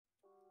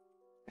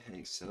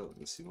Okay, so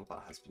the Sumo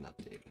bot has been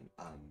updated.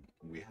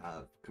 We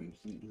have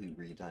completely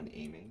redone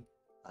aiming.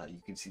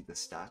 You can see the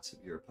stats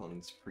of your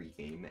opponents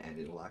pre-game, and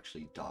it'll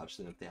actually dodge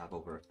them if they have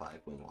over a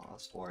 5-win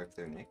loss, or if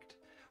they're nicked.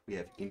 We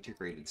have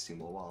integrated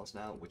Sumowalls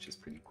now, which is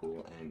pretty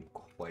cool, and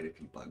quite a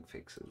few bug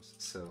fixes.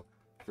 So,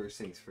 first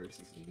things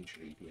first is you need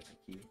your API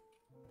key.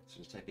 So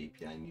just type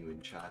API new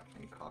in chat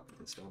and copy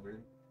this over,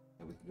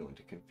 and we can go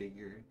into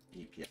configure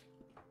API.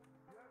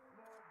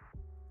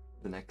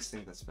 The next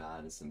thing that's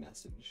bad is the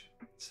message.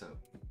 So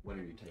what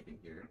are you typing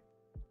here?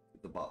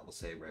 The bot will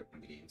say right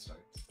when the game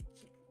starts.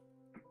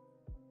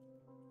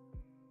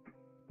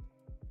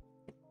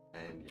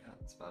 And yeah,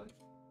 that's about it.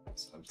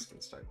 So I'm just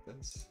gonna start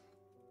this.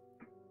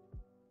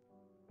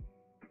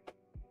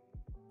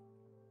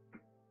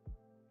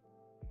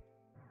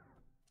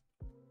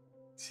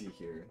 See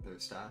here, their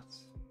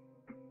stats.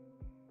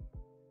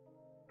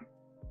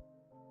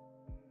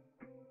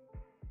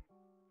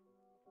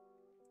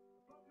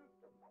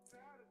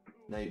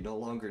 Now you no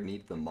longer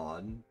need the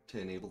mod to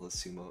enable the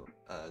Sumo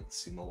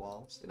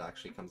walls. It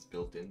actually comes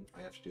built in.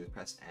 All you have to do is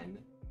press N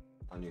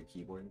on your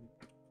keyboard.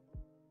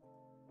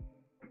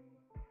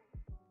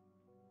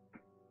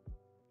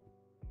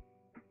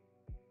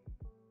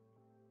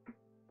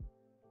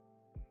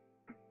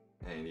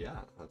 And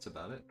yeah, that's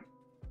about it.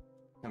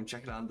 Come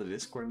check it out on the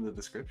Discord in the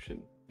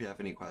description. If you have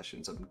any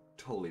questions, I'm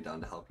totally down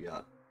to help you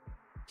out.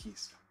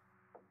 Peace.